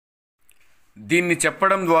దీన్ని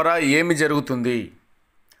చెప్పడం ద్వారా ఏమి జరుగుతుంది?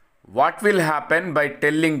 What will happen by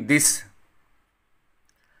telling this?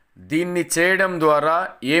 దీన్ని చేయడం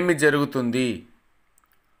ద్వారా ఏమి జరుగుతుంది?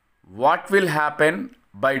 What will happen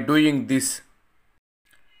by doing this?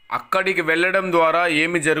 అక్కడికి వెళ్ళడం ద్వారా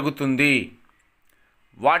ఏమి జరుగుతుంది?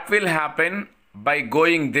 What will happen by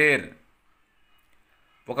going there?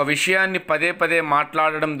 ఒక విషయాన్ని పదే పదే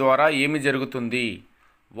మాట్లాడడం ద్వారా ఏమి జరుగుతుంది?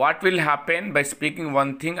 What will happen by speaking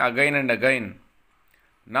one thing again and again?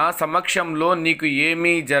 నా సమక్షంలో నీకు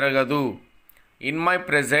ఏమీ జరగదు. In my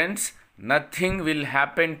presence nothing will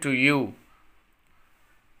happen to you.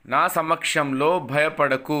 నా సమక్షంలో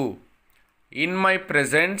భయపడకు. In my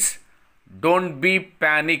presence don't be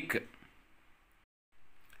panic.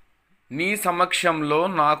 నీ సమక్షంలో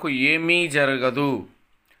నాకు ఏమీ జరగదు.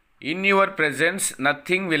 In your presence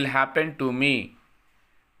nothing will happen to me.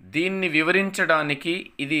 దీన్ని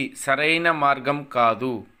వివరించడానికి ఇది సరైన మార్గం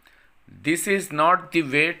కాదు. This is not the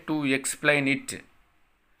way to explain it.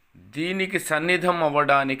 దీనికి సన్నిధం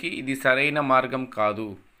అవ్వడానికి ఇది సరైన మార్గం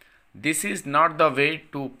కాదు. This is not the way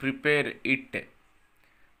to prepare it.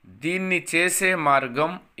 దీన్ని చేసే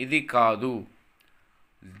మార్గం ఇది కాదు.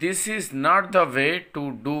 This is not the way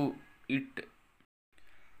to do it.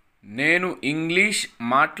 నేను ఇంగ్లీష్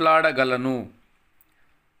మాట్లాడగలను.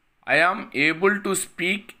 I am able to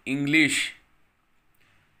speak English.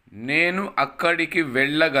 నేను అక్కడికి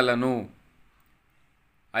వెళ్ళగలను.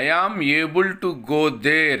 I am able to go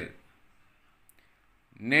there.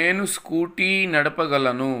 నేను scooty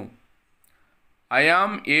నడపగలను. I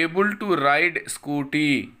am able to ride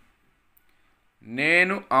scooty.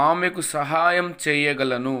 నేను ఆమెకు సహాయం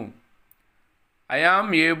చేయగలను. I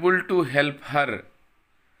am able to help her.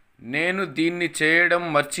 నేను దీన్ని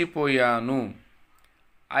చేయడం మర్చిపోయాను.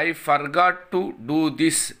 I forgot to do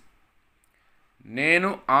this.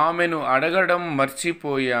 నేను ఆమెను అడగడం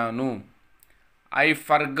మర్చిపోయాను. I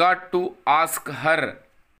forgot to ask her.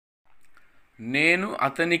 నేను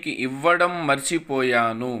అతనికి ఇవ్వడం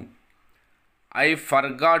మర్చిపోయాను. I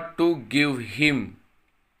forgot to give him.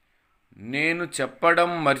 నేను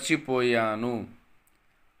చెప్పడం మర్చిపోయాను.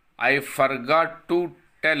 I forgot to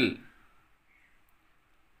tell.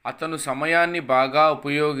 అతను సమయాన్ని బాగా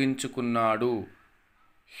ఉపయోగించుకున్నాడు.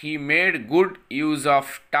 He made good use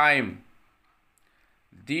of time.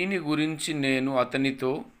 దీని గురించి నేను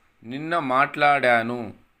అతనితో నిన్న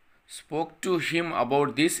మాట్లాడాను. Spoke to him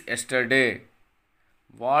about this yesterday.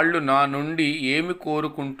 వాళ్ళు నా నుండి ఏమి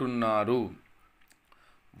కోరుకుంటున్నారు?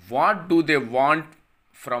 What do they want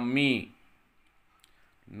from మీ?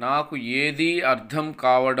 నాకు ఏదీ అర్థం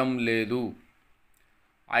కావడం లేదు.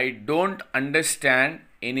 I don't understand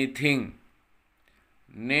anything.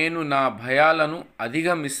 నేను నా భయాలను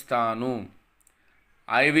అధిగమిస్తాను.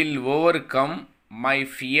 I will overcome my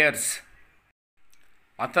fears.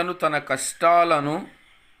 అతను తన కష్టాలను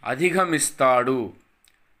అధిగమిస్తాడు.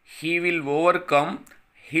 He will overcome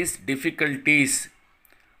his difficulties.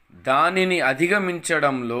 దానిని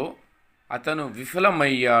అధిగమించడంలో అతను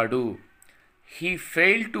విఫలమయ్యాడు. He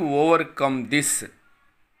fail to overcome this.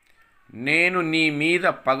 నేను నీ మీద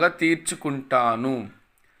పగ తీర్చుకుంటాను.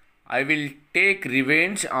 I will take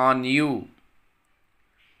revenge on you.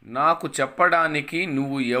 నాకు చెప్పడానికి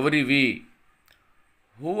నువ్వు ఎవరివి?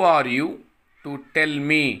 Who are you to tell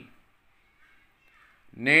me?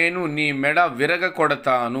 నేను నీ మెడ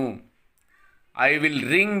విరగకొడతాను. I will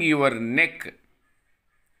ring your neck.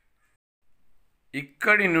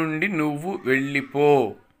 ఇక్కడి నుండి నువ్వు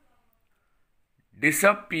వెళ్ళిపో.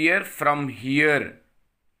 Disappear from here.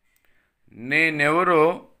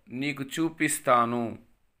 నేనెవరో నీకు చూపిస్తాను.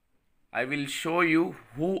 I will show you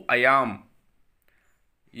who I am.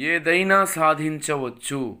 ఏదైనా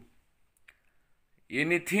సాధించవచ్చు.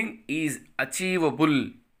 Anything is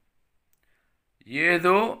achievable.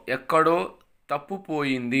 ఏదో ఎక్కడో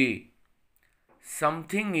తప్పుపోయింది.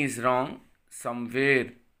 Something is wrong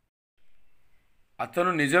somewhere.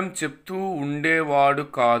 అతను నిజం చెప్తూ ఉండేవాడు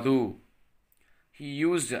కాదు. He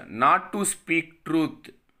used not to speak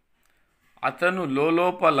truth. అతను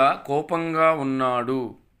లోపల కోపంగా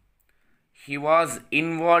ఉన్నాడు. He was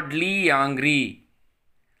ఇన్వార్డ్లీ angry.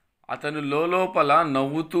 అతను లోపల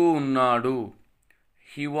నవ్వుతూ ఉన్నాడు.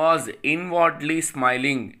 He was ఇన్వార్డ్లీ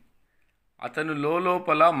smiling. అతను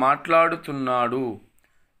లోపల మాట్లాడుతున్నాడు.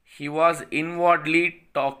 He was ఇన్వార్డ్లీ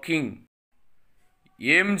talking.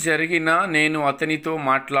 ఏం జరిగినా నేను అతనితో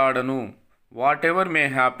మాట్లాడను. What ever may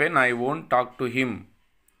happen I won't talk to him.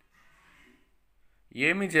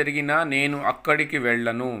 ఏమి జరిగినా నేను అక్కడికి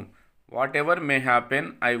వెళ్ళను. What ever may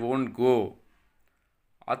happen I won't go.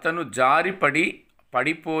 అతను జారిపడి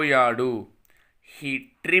పడిపోయాడు. హీ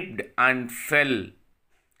ట్రిప్డ్ అండ్ ఫెల్.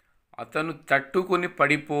 అతను తట్టుకుని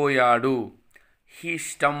పడిపోయాడు. హీ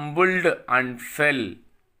స్టంబుల్డ్ అండ్ ఫెల్.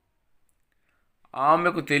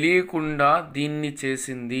 ఆమెకు తెలియకుండా దీన్ని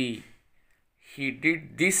చేసింది. He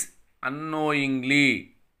did this annoyingly.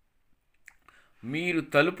 మీరు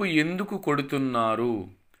తలుపు ఎందుకు కొడుతున్నారు?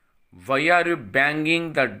 Why are you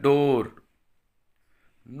banging the door?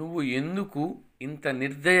 నువ్వు ఎందుకు ఇంత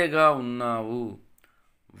నిర్దయగా ఉన్నావు?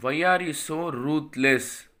 Why are you so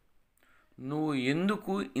ruthless? నువ్వు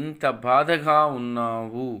ఎందుకు ఇంత బాధగా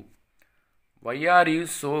ఉన్నావు? Why are you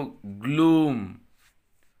so gloom?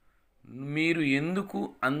 మీరు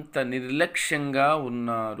ఎందుకు అంత నిర్లక్ష్యంగా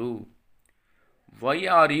ఉన్నారు? Why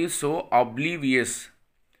are you so oblivious?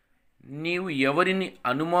 నీవు ఎవరిని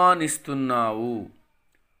అనుమానిస్తున్నావు?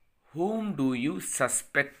 Whom do you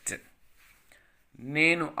suspect?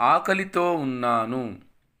 నేను ఆకలితో ఉన్నాను.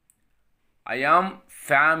 I am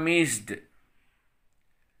ఫ్యామిస్డ్.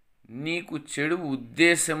 నీకు చెడు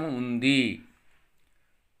ఉద్దేశము ఉంది.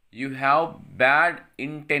 You have bad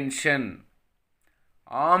intention.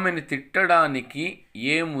 ఆమెను తిట్టడానికి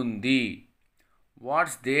ఏముంది?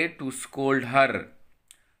 Watts there to scold her?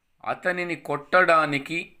 అతనిని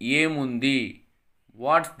కొట్టడానికి ఏముంది?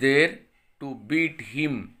 Watts there to beat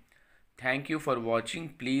him? Thank you for watching.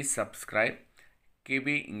 Please subscribe KB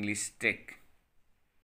English Tech.